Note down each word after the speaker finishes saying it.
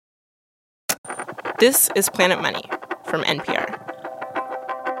This is Planet Money from NPR.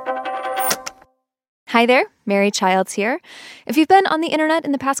 Hi there, Mary Childs here. If you've been on the internet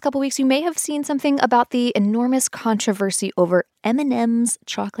in the past couple weeks, you may have seen something about the enormous controversy over M&M's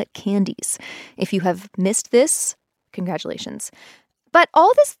chocolate candies. If you have missed this, congratulations. But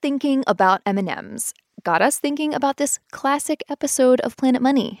all this thinking about M&M's got us thinking about this classic episode of Planet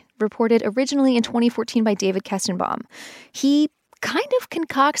Money, reported originally in 2014 by David Kestenbaum. He kind of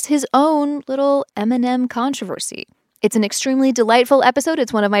concocts his own little M&M controversy. It's an extremely delightful episode.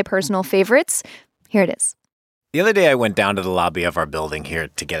 It's one of my personal favorites. Here it is. The other day, I went down to the lobby of our building here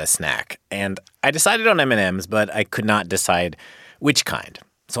to get a snack, and I decided on M&M's, but I could not decide which kind.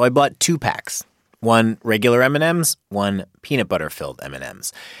 So I bought 2 packs, one regular M&M's, one peanut butter-filled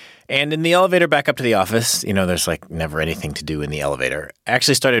M&M's. And in the elevator back up to the office, there's never anything to do in the elevator. I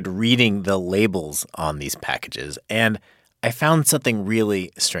actually started reading the labels on these packages, and I found something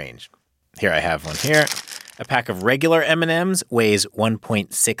really strange. Here I have one here. A pack of regular M&M's weighs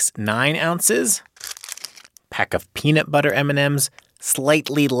 1.69 ounces. Pack of peanut butter M&M's,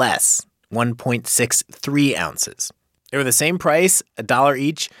 slightly less, 1.63 ounces. They were the same price, $1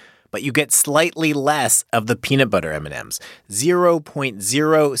 each, but you get slightly less of the peanut butter M&M's,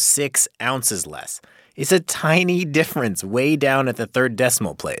 0.06 ounces less. It's a tiny difference way down at the third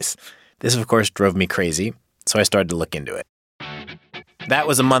decimal place. This, of course, drove me crazy, so I started to look into it. That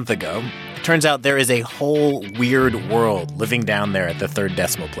was a month ago. It turns out there is a whole weird world living down there at the third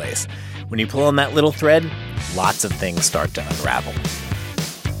decimal place. When you pull on that little thread, lots of things start to unravel.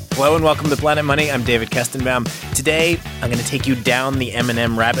 Hello and welcome to Planet Money. I'm David Kestenbaum. Today, I'm going to take you down the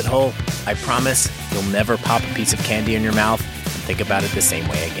M&M rabbit hole. I promise you'll never pop a piece of candy in your mouth and think about it the same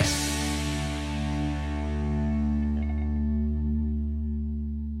way again.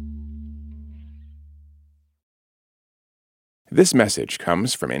 This message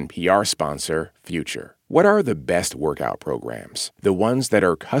comes from NPR sponsor Future. What are the best workout programs? The ones that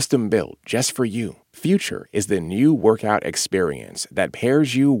are custom-built just for you. Future is the new workout experience that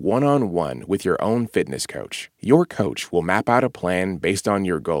pairs you one-on-one with your own fitness coach. Your coach will map out a plan based on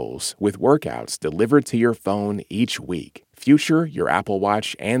your goals with workouts delivered to your phone each week. Future, your Apple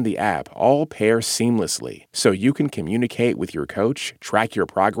Watch, and the app all pair seamlessly so you can communicate with your coach, track your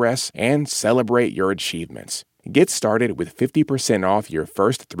progress, and celebrate your achievements. Get started with 50% off your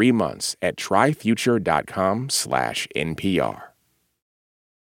first 3 months at tryfuture.com/NPR.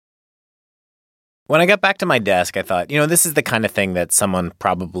 When I got back to my desk, I thought, this is the kind of thing that someone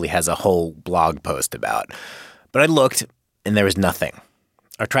probably has a whole blog post about. But I looked, and there was nothing.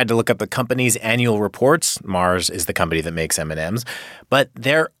 I tried to look up the company's annual reports. Mars is the company that makes M&M's. But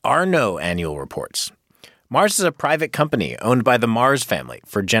there are no annual reports. Mars is a private company owned by the Mars family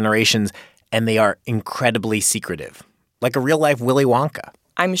for generations, and they are incredibly secretive, like a real-life Willy Wonka.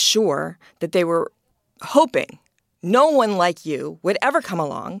 I'm sure that they were hoping no one like you would ever come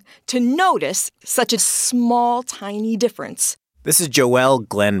along to notice such a small, tiny difference. This is Joelle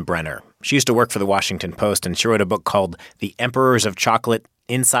Glenn Brenner. She used to work for the Washington Post, and she wrote a book called The Emperors of Chocolate: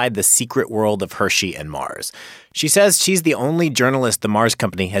 Inside the Secret World of Hershey and Mars. She says she's the only journalist the Mars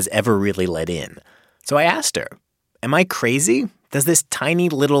company has ever really let in. So I asked her, am I crazy? Does this tiny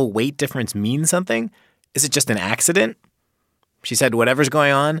little weight difference mean something? Is it just an accident? She said, whatever's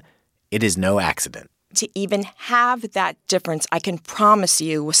going on, it is no accident. To even have that difference, I can promise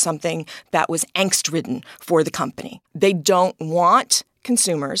you, was something that was angst-ridden for the company. They don't want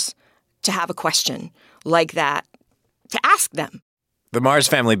consumers to have a question like that to ask them. The Mars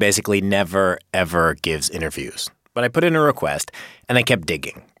family basically never, ever gives interviews. But I put in a request, and I kept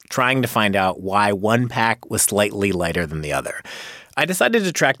digging, trying to find out why one pack was slightly lighter than the other. I decided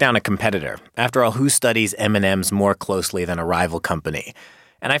to track down a competitor. After all, who studies M&M's more closely than a rival company?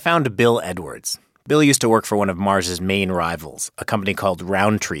 And I found Bill Edwards. Bill used to work for one of Mars's main rivals, a company called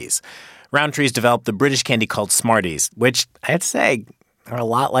Rowntree's. Rowntree's developed the British candy called Smarties, which, I have to say, are a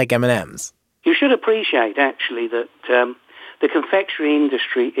lot like M&M's. You should appreciate, actually, that the confectionery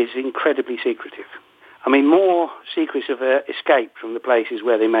industry is incredibly secretive. More secrets have escaped from the places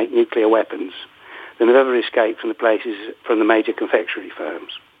where they make nuclear weapons than have ever escaped from the major confectionery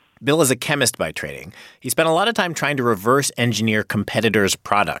firms. Bill is a chemist by training. He spent a lot of time trying to reverse engineer competitors'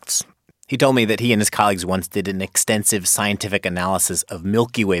 products. He told me that he and his colleagues once did an extensive scientific analysis of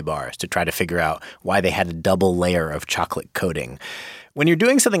Milky Way bars to try to figure out why they had a double layer of chocolate coating. When you're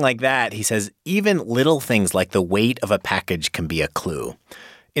doing something like that, he says, even little things like the weight of a package can be a clue.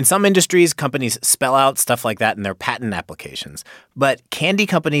 In some industries, companies spell out stuff like that in their patent applications. But candy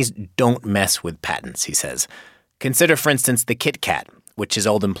companies don't mess with patents, he says. Consider, for instance, the Kit Kat, which his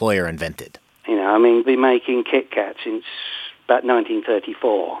old employer invented. They've been making Kit Kat since about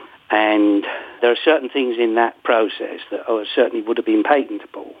 1934. And there are certain things in that process that certainly would have been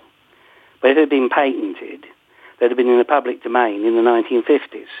patentable. But if it had been patented, they'd have been in the public domain in the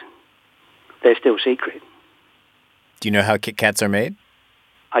 1950s. They're still secret. Do you know how Kit Kats are made?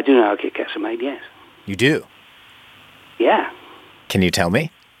 I do know how Kit Kats are made, yes. You do? Yeah. Can you tell me?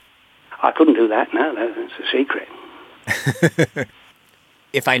 I couldn't do that, no, that's a secret.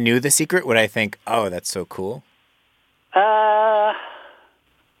 If I knew the secret, would I think, oh, that's so cool? The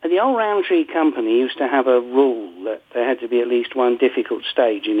old Roundtree Company used to have a rule that there had to be at least one difficult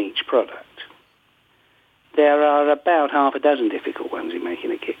stage in each product. There are about half a dozen difficult ones in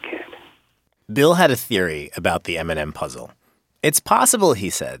making a Kit Kat. Bill had a theory about the M&M puzzle. It's possible, he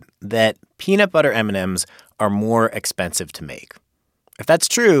said, that peanut butter M&Ms are more expensive to make. If that's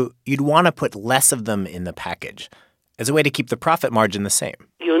true, you'd want to put less of them in the package as a way to keep the profit margin the same.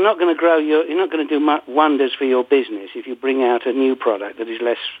 You're not going to grow you're not going to do wonders for your business if you bring out a new product that is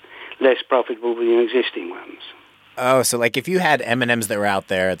less profitable than your existing ones. Oh, so like if you had M&Ms that were out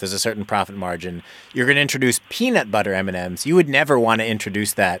there, there's a certain profit margin, you're going to introduce peanut butter M&Ms. You would never want to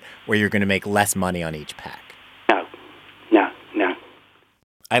introduce that where you're going to make less money on each pack. No.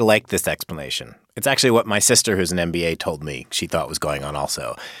 I like this explanation. It's actually what my sister, who's an MBA, told me she thought was going on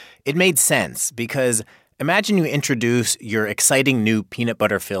also. It made sense because imagine you introduce your exciting new peanut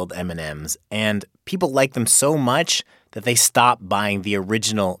butter-filled M&Ms and people like them so much that they stop buying the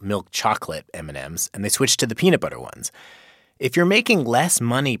original milk chocolate M&Ms and they switch to the peanut butter ones. If you're making less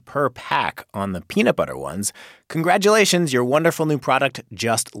money per pack on the peanut butter ones, congratulations, your wonderful new product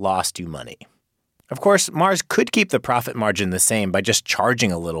just lost you money. Of course, Mars could keep the profit margin the same by just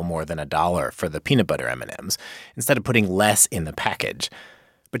charging a little more than $1 for the peanut butter M&Ms instead of putting less in the package.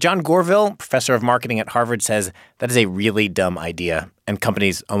 But John Gorville, professor of marketing at Harvard, says that is a really dumb idea, and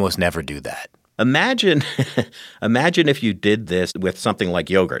companies almost never do that. Imagine if you did this with something like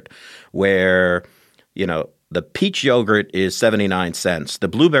yogurt, where, the peach yogurt is 79 cents, the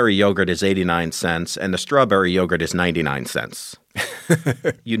blueberry yogurt is 89 cents, and the strawberry yogurt is 99 cents.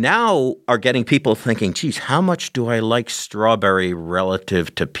 You now are getting people thinking, geez, how much do I like strawberry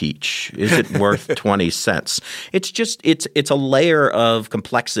relative to peach? Is it worth 20 cents? It's a layer of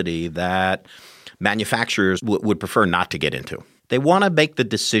complexity that manufacturers would prefer not to get into. They want to make the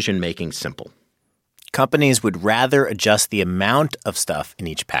decision-making simple. Companies would rather adjust the amount of stuff in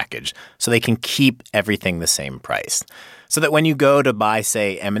each package so they can keep everything the same price. So that when you go to buy,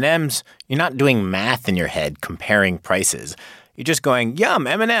 say, M&Ms, you're not doing math in your head comparing prices. You're just going, yum,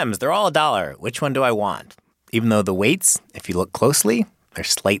 M&Ms, they're all $1. Which one do I want? Even though the weights, if you look closely, they're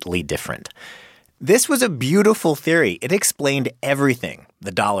slightly different. This was a beautiful theory. It explained everything.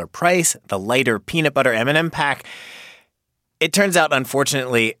 The dollar price, the lighter peanut butter M&M pack. It turns out,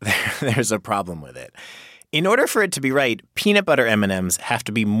 unfortunately, there's a problem with it. In order for it to be right, peanut butter M&Ms have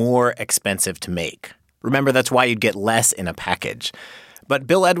to be more expensive to make. Remember, that's why you'd get less in a package. But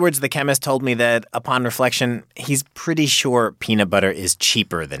Bill Edwards, the chemist, told me that upon reflection, he's pretty sure peanut butter is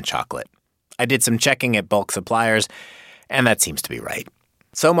cheaper than chocolate. I did some checking at bulk suppliers, and that seems to be right.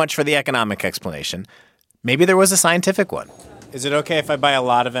 So much for the economic explanation. Maybe there was a scientific one. Is it okay if I buy a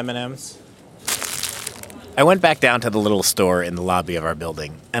lot of M&Ms? I went back down to the little store in the lobby of our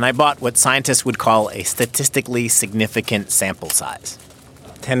building, and I bought what scientists would call a statistically significant sample size.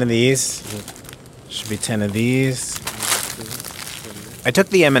 10 of these. Should be 10 of these. I took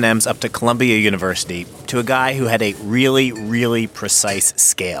the M&Ms up to Columbia University to a guy who had a really, really precise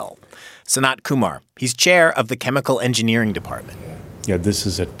scale. Sanat Kumar. He's chair of the chemical engineering department. Yeah, this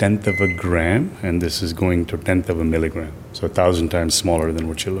is 1/10 of a gram, and this is going to 1/10 of a milligram. So 1,000 times smaller than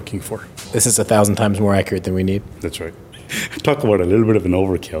what you're looking for. This is 1,000 times more accurate than we need. That's right. Talk about a little bit of an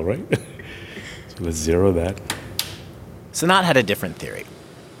overkill, right? So let's zero that. Sanat had a different theory.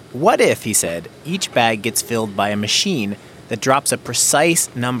 What if, he said, each bag gets filled by a machine that drops a precise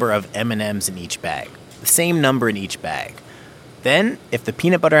number of M&Ms in each bag, the same number in each bag. Then, if the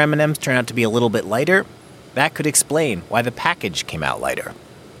peanut butter M&Ms turn out to be a little bit lighter, that could explain why the package came out lighter.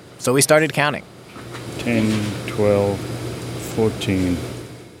 So we started counting. 10, 12, 14.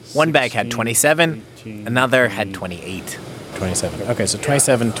 One bag had 27, 18, another had 28. 27. Okay, so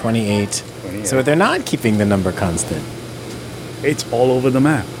 27, 28. So they're not keeping the number constant. It's all over the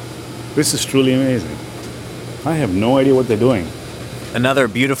map. This is truly amazing. I have no idea what they're doing. Another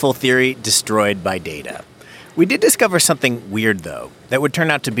beautiful theory destroyed by data. We did discover something weird, though, that would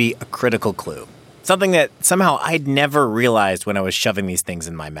turn out to be a critical clue. Something that somehow I'd never realized when I was shoving these things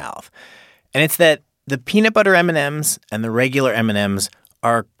in my mouth. And it's that the peanut butter M&Ms and the regular M&Ms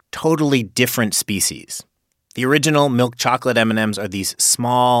are totally different species. The original milk chocolate M&Ms are these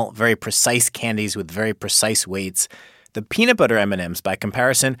small, very precise candies with very precise weights. The peanut butter M&Ms, by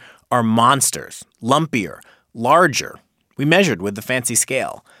comparison, are monsters, lumpier, larger. We measured with the fancy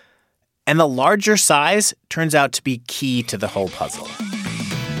scale. And the larger size turns out to be key to the whole puzzle.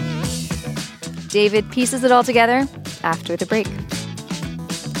 David pieces it all together after the break.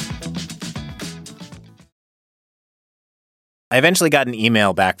 I eventually got an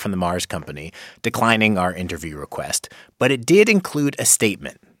email back from the Mars company declining our interview request, but it did include a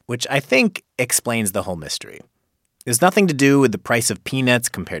statement, which I think explains the whole mystery. It has nothing to do with the price of peanuts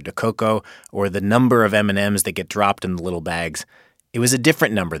compared to cocoa or the number of M&Ms that get dropped in the little bags. It was a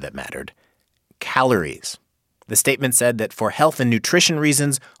different number that mattered: calories. The statement said that for health and nutrition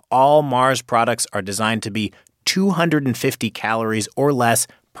reasons, all Mars products are designed to be 250 calories or less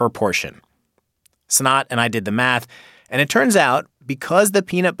per portion. Sanat and I did the math, and it turns out, because the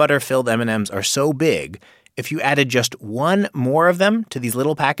peanut butter-filled M&Ms are so big, if you added just one more of them to these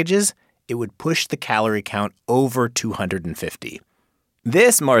little packages, it would push the calorie count over 250.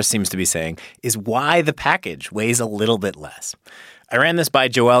 This, Mars seems to be saying, is why the package weighs a little bit less. I ran this by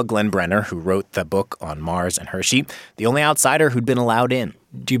Joelle Glenbrenner, who wrote the book on Mars and Hershey, the only outsider who'd been allowed in.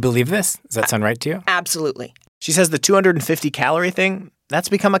 Do you believe this? Does that sound right to you? Absolutely. She says the 250-calorie thing, that's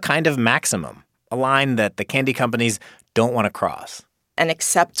become a kind of maximum, a line that the candy companies don't want to cross. An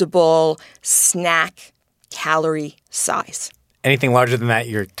acceptable snack calorie size. Anything larger than that,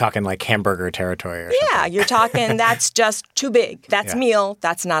 you're talking like hamburger territory or something. Yeah, you're talking that's just too big. That's meal.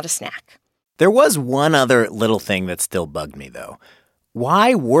 That's not a snack. There was one other little thing that still bugged me, though.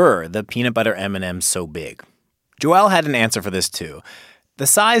 Why were the peanut butter M&Ms so big? Joelle had an answer for this, too. The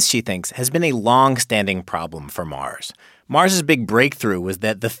size, she thinks, has been a long-standing problem for Mars. Mars's big breakthrough was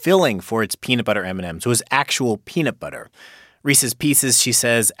that the filling for its peanut butter M&Ms was actual peanut butter. Reese's Pieces, she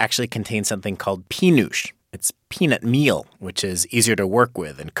says, actually contain something called peanouche. It's peanut meal, which is easier to work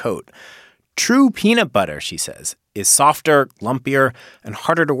with and coat. True peanut butter, she says, is softer, lumpier, and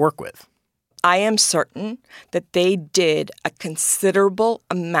harder to work with. I am certain that they did a considerable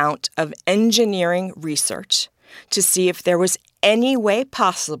amount of engineering research to see if there was any way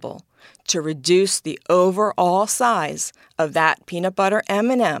possible to reduce the overall size of that peanut butter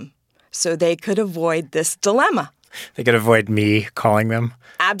M&M so they could avoid this dilemma. They could avoid me calling them?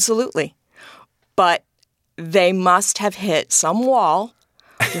 Absolutely. But they must have hit some wall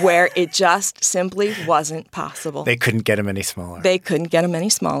where it just simply wasn't possible. They couldn't get them any smaller. They couldn't get them any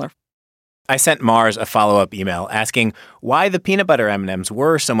smaller. I sent Mars a follow-up email asking why the peanut butter M&Ms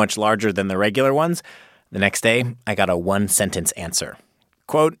were so much larger than the regular ones. The next day, I got a one-sentence answer.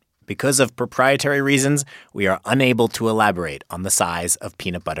 Quote, "Because of proprietary reasons, we are unable to elaborate on the size of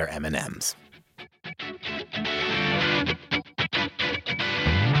peanut butter M&Ms."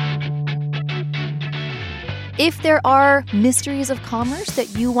 If there are mysteries of commerce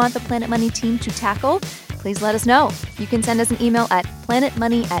that you want the Planet Money team to tackle, please let us know. You can send us an email at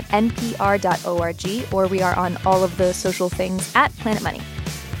planetmoney@npr.org, or we are on all of the social things at Planet Money.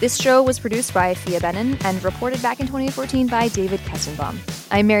 This show was produced by Thea Benin and reported back in 2014 by David Kestenbaum.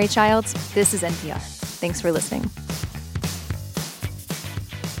 I'm Mary Childs. This is NPR. Thanks for listening.